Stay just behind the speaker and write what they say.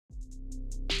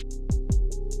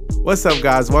What's up,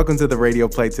 guys? Welcome to the Radio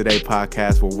Play Today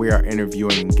podcast, where we are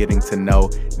interviewing and getting to know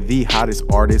the hottest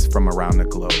artists from around the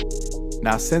globe.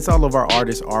 Now, since all of our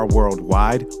artists are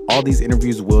worldwide, all these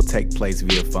interviews will take place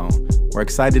via phone. We're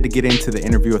excited to get into the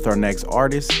interview with our next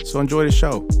artist, so enjoy the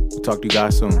show. We'll talk to you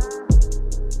guys soon.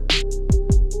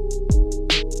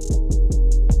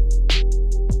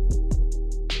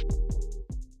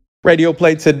 Radio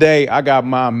Play Today, I got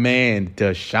my man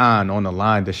Desean on the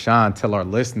line. Desean, tell our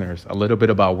listeners a little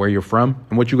bit about where you're from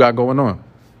and what you got going on.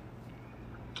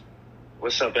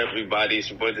 What's up, everybody? It's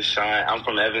your boy Desean. I'm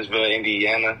from Evansville,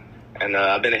 Indiana, and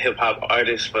I've been a hip-hop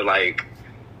artist for like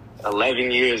 11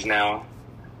 years now,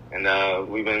 and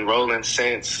we've been rolling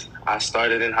since I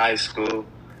started in high school,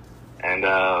 and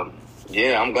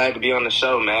I'm glad to be on the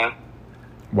show, man.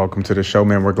 Welcome to the show,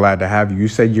 man. We're glad to have you. You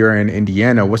said you're in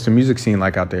Indiana. What's the music scene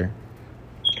like out there?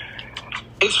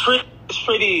 It's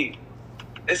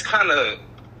kind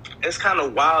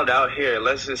of wild out here.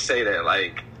 Let's just say that,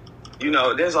 like, you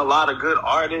know, there's a lot of good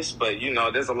artists, but you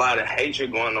know, there's a lot of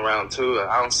hatred going around too.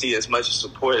 I don't see as much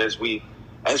support as we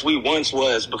once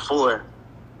was before.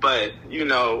 But you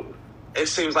know, it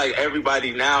seems like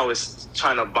everybody now is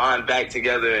trying to bond back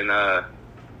together and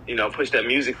push that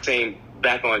music scene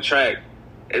back on track.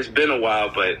 It's been a while,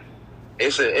 but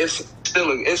it's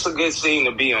a good scene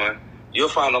to be on. You'll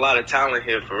find a lot of talent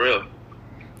here for real.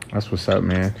 That's what's up,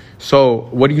 man. So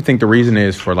what do you think the reason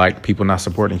is for like people not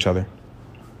supporting each other?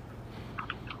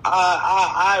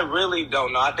 I really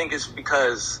don't know. I think it's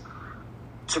because,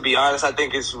 to be honest, I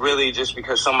think it's really just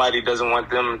because somebody doesn't want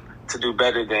them to do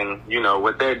better than, you know,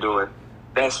 what they're doing.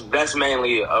 That's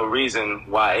mainly a reason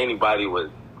why anybody would,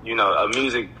 you know, a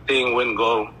music thing wouldn't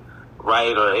go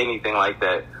right or anything like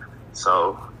that.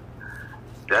 So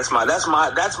that's my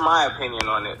opinion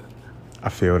on it. I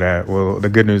feel that. Well, the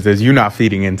good news is you're not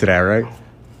feeding into that, right?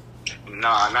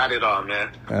 Nah, not at all,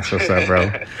 man. That's what's up,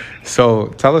 bro. So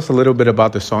tell us a little bit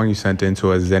about the song you sent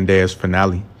into us, Zendaya's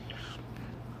Finale.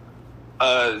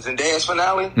 Zendaya's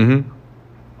Finale? Mm-hmm.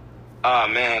 Oh,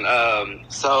 man.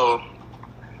 So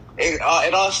it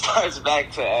all starts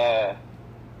back to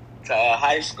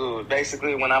high school.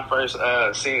 Basically, when I first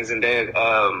seen Zendaya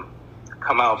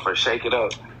come out for Shake It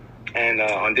Up and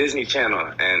on Disney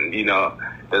Channel, and you know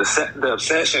the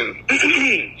obsession.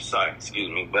 Sorry, excuse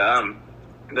me, but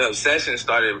the obsession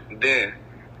started then,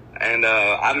 and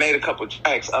I made a couple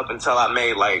tracks up until I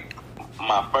made like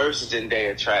my first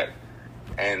Zendaya track,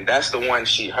 and that's the one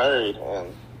she heard,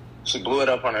 and she blew it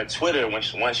up on her Twitter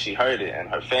once she heard it, and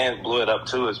her fans blew it up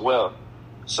too as well.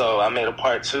 So I made a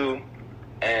part 2.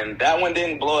 And that one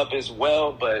didn't blow up as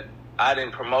well, but I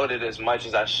didn't promote it as much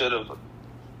as I should have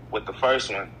with the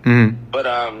first one. Mm-hmm. But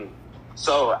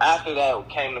so after that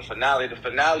came the finale. The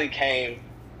finale came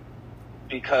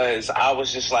because I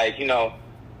was just like, you know,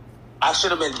 I should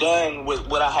have been done with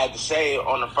what I had to say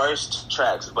on the first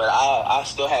tracks, but I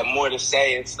still had more to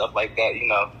say and stuff like that, you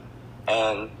know.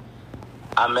 And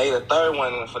I made a third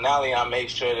one in the finale, and I made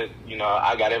sure that, you know,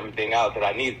 I got everything out that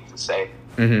I needed to say.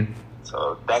 Mm-hmm.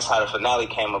 So that's how the finale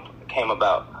came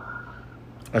about.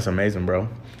 That's amazing, bro.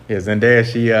 Yeah, Zendaya,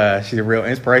 she's a real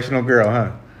inspirational girl,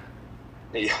 huh?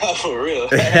 Yeah, for real.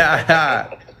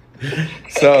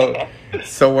 So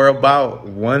we're about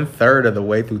 1/3 of the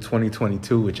way through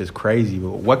 2022, which is crazy.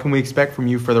 What can we expect from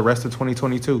you for the rest of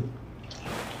 2022?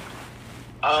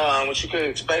 What you could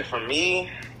expect from me,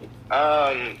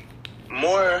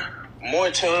 more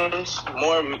tunes,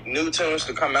 more new tunes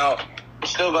to come out. I'm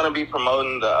still going to be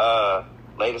promoting the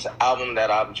latest album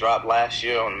that I dropped last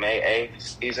year on May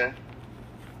 8th season.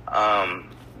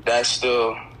 That's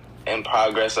still in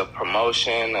progress of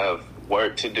promotion, of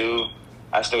work to do.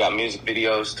 I still got music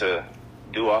videos to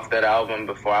do off that album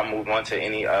before I move on to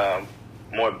any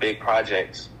more big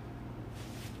projects.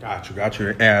 Got you.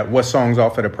 What songs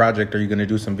off of the project are you going to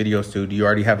do some videos to? Do you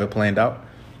already have it planned out?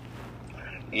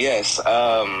 Yes.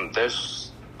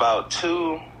 There's about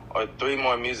 2 or 3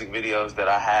 more music videos that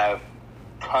I have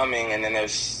coming, and then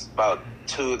there's about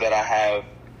 2 that I have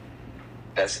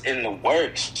that's in the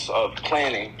works of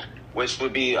planning, which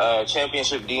would be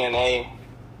Championship DNA.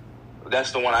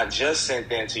 That's the one I just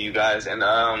sent in to you guys, and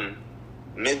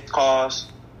Myth Calls.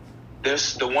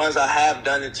 There's the ones I have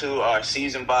done it to are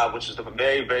Season Vibe, which is the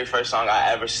very, very first song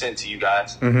I ever sent to you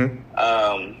guys. Mm-hmm.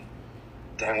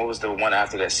 What was the one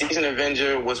after that? Season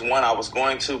Avenger was one I was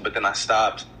going to, but then I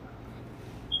stopped.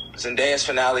 Zendaya's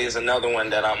Finale is another one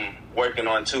that I'm working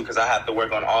on too, because I have to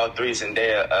work on all 3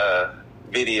 Zendaya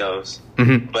videos.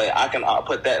 Mm-hmm. But I'll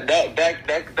put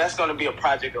that's going to be a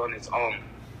project on its own.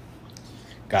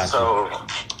 Gotcha. So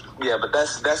yeah, but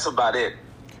that's about it.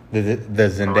 The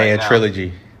Zendaya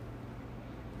trilogy.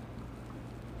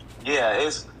 Yeah,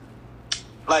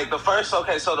 like the first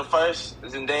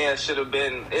Zendaya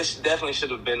it definitely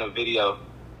should have been a video,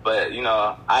 but you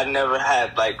know, I never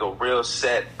had like a real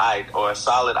set or a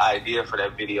solid idea for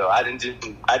that video. I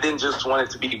didn't just want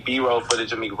it to be B-roll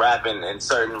footage of me rapping in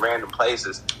certain random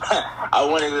places. I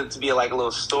wanted it to be like a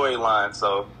little storyline,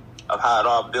 so of how it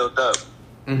all built up.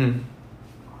 Mm-hmm.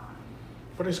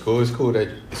 But it's cool. It's cool that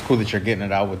you're getting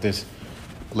it out with this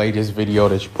latest video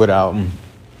that you put out, and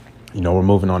you know, we're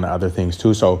moving on to other things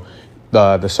too. So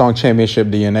the song Championship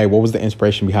DNA, what was the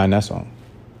inspiration behind that song?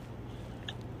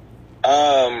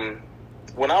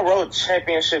 When I wrote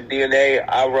Championship DNA,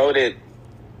 I wrote it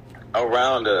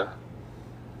around a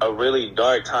really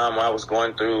dark time where I was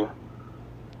going through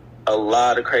a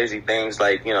lot of crazy things,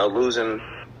 like, you know, losing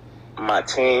my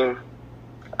team.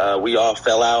 We all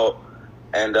fell out,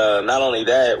 and not only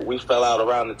that, we fell out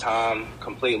around the time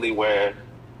completely where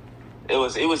it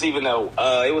was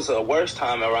a worse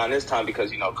time around this time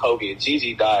because, you know, Kobe and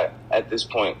Gigi died at this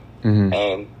point. Mm-hmm.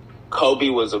 And Kobe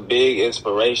was a big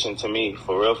inspiration to me,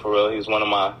 for real. He was one of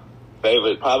my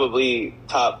favorite, probably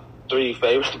top 3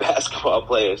 favorite basketball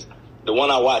players. The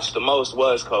one I watched the most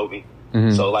was Kobe.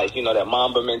 Mm-hmm. So, like, you know, that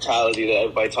Mamba mentality that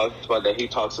everybody talks about, that he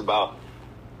talks about,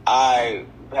 I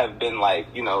have been, like,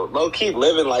 you know, low-key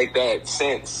living like that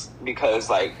since, because,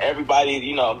 like, everybody,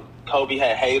 you know, Kobe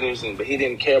had haters, but he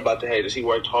didn't care about the haters. He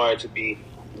worked hard to be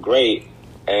great,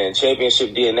 and Championship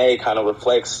DNA kind of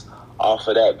reflects off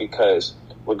of that, because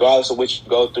regardless of what you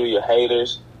go through, your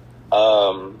haters,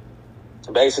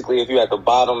 basically, if you're at the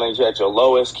bottom and you're at your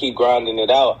lowest, keep grinding it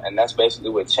out. And that's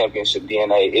basically what Championship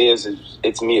DNA is.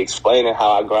 It's me explaining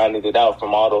how I grinded it out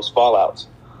from all those fallouts.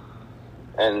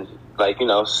 And, like, you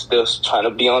know, still trying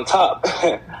to be on top.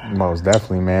 Most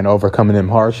definitely, man. Overcoming them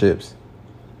hardships.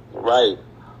 Right.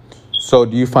 So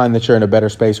do you find that you're in a better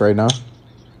space right now?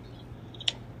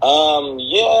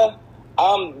 Yeah.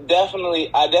 I definitely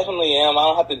am. I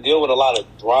don't have to deal with a lot of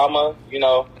drama, you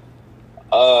know.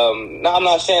 Now, I'm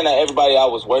not saying that everybody I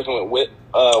was working with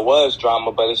was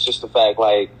drama, but it's just the fact,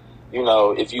 like, you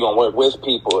know, if you're going to work with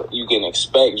people, you can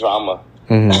expect drama.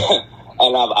 Mm-hmm.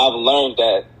 And I've learned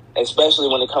that, especially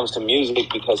when it comes to music,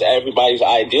 because everybody's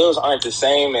ideals aren't the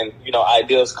same, and, you know,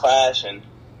 ideals clash, and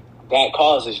that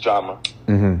causes drama.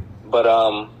 Mm-hmm. But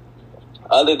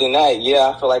other than that, yeah,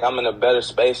 I feel like I'm in a better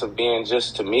space of being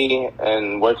just to me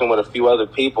and working with a few other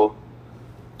people.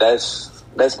 That's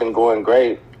been going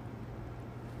great.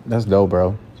 That's dope,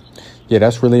 bro. Yeah,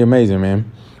 that's really amazing,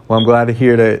 man. Well, I'm glad to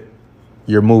hear that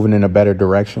you're moving in a better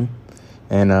direction,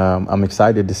 and I'm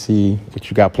excited to see what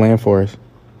you got planned for us.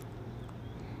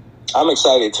 I'm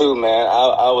excited too, man.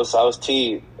 I was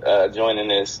teed joining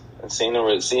this and seeing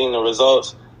the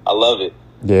results. I love it.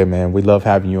 Yeah, man. We love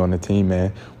having you on the team,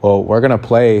 man. Well, we're going to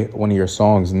play one of your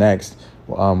songs next.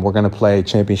 We're going to play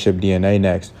Championship DNA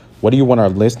next. What do you want our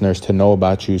listeners to know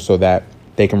about you so that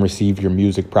they can receive your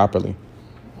music properly?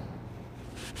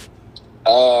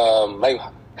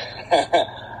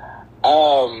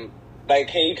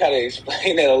 Can you kind of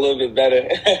explain that a little bit better?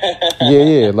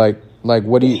 Yeah. Like,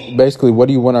 what do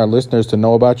you want our listeners to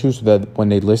know about you so that when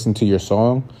they listen to your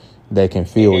song, they can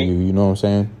feel you? You know what I'm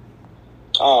saying?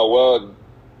 Oh, well,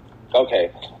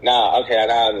 okay. Now I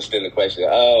understand the question.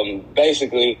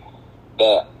 Basically,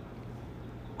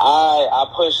 I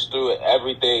pushed through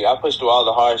everything. I pushed through all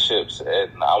the hardships,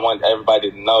 and I want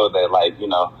everybody to know that, like, you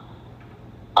know,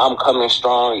 I'm coming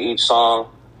strong each song.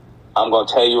 I'm going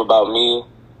to tell you about me,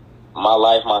 my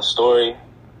life, my story.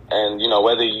 And, you know,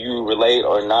 whether you relate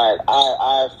or not,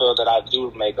 I feel that I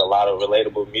do make a lot of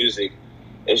relatable music.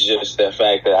 It's just the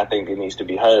fact that I think it needs to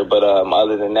be heard. But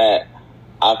other than that,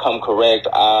 I come correct.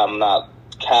 I'm not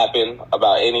capping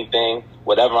about anything.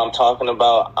 Whatever I'm talking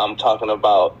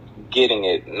about getting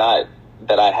it, not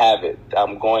that I have it.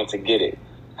 I'm going to get it.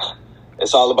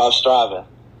 It's all about striving.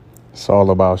 It's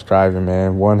all about striving,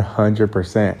 man.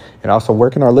 100%. And also, where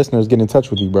can our listeners get in touch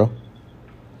with you, bro?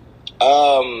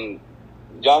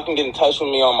 Y'all can get in touch with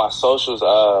me on my socials.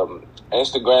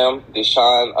 Instagram,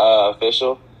 Desean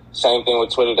Official. Same thing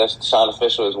with Twitter. That's Desean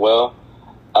Official as well.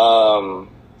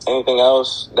 Anything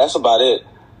else? That's about it.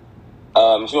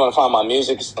 If you want to find my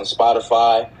music, it's on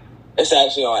Spotify. It's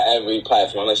actually on every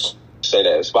platform. Let's say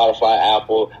that. Spotify,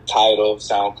 Apple, Tidal,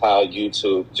 SoundCloud,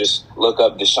 YouTube. Just look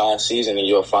up Desean Season and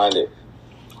you'll find it.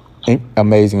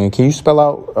 Amazing. And can you spell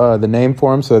out the name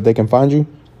for them so that they can find you?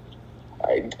 All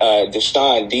right.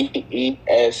 Desean,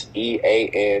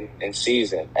 Desean, and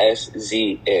Season,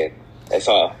 SZN. That's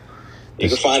all. You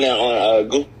can find that on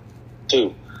Google,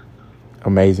 too.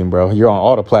 Amazing, bro. You're on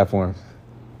all the platforms.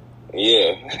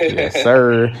 Yeah. Yes,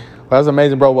 sir. Well, that's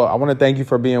amazing, bro. Well, I want to thank you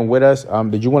for being with us.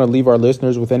 Did you want to leave our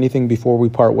listeners with anything before we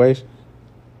part ways?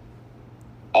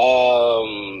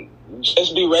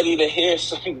 Just be ready to hear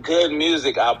some good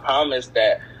music. I promise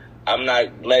that I'm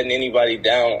not letting anybody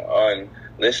down on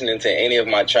listening to any of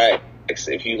my tracks.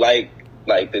 If you like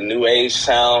the new age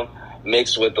sound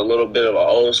mixed with a little bit of an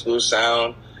old school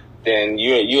sound, then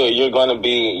you're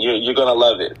gonna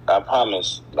love it. I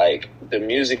promise. Like, the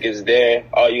music is there.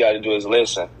 All you got to do is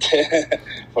listen.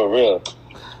 For real.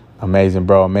 Amazing,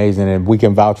 bro. Amazing. And we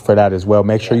can vouch for that as well.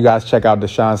 Make sure you guys check out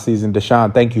Desean's season.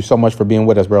 Desean, thank you so much for being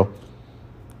with us, bro.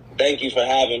 Thank you for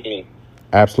having me.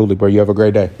 Absolutely, bro. You have a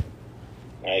great day.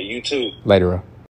 All right, you too. Later, bro.